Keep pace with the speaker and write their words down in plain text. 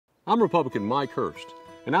I'm Republican Mike Hurst,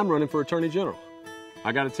 and I'm running for Attorney General.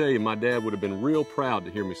 I gotta tell you, my dad would have been real proud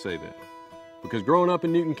to hear me say that. Because growing up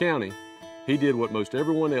in Newton County, he did what most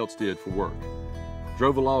everyone else did for work.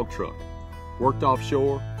 Drove a log truck, worked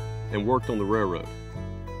offshore, and worked on the railroad.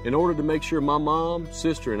 In order to make sure my mom,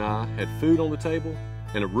 sister, and I had food on the table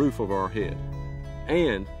and a roof over our head,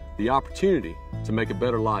 and the opportunity to make a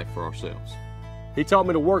better life for ourselves. He taught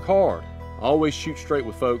me to work hard, always shoot straight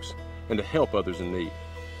with folks, and to help others in need.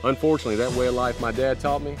 Unfortunately, that way of life my dad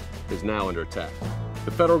taught me is now under attack.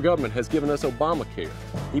 The federal government has given us Obamacare,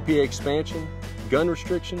 EPA expansion, gun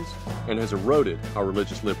restrictions, and has eroded our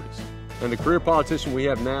religious liberties. And the career politician we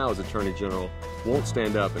have now as Attorney General won't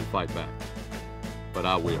stand up and fight back. But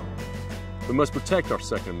I will. We must protect our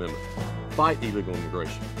Second Amendment, fight illegal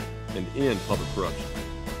immigration, and end public corruption.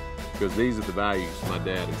 Because these are the values my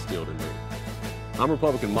dad instilled in me. I'm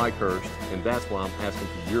Republican Mike Hurst, and that's why I'm asking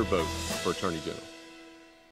for your vote for Attorney General.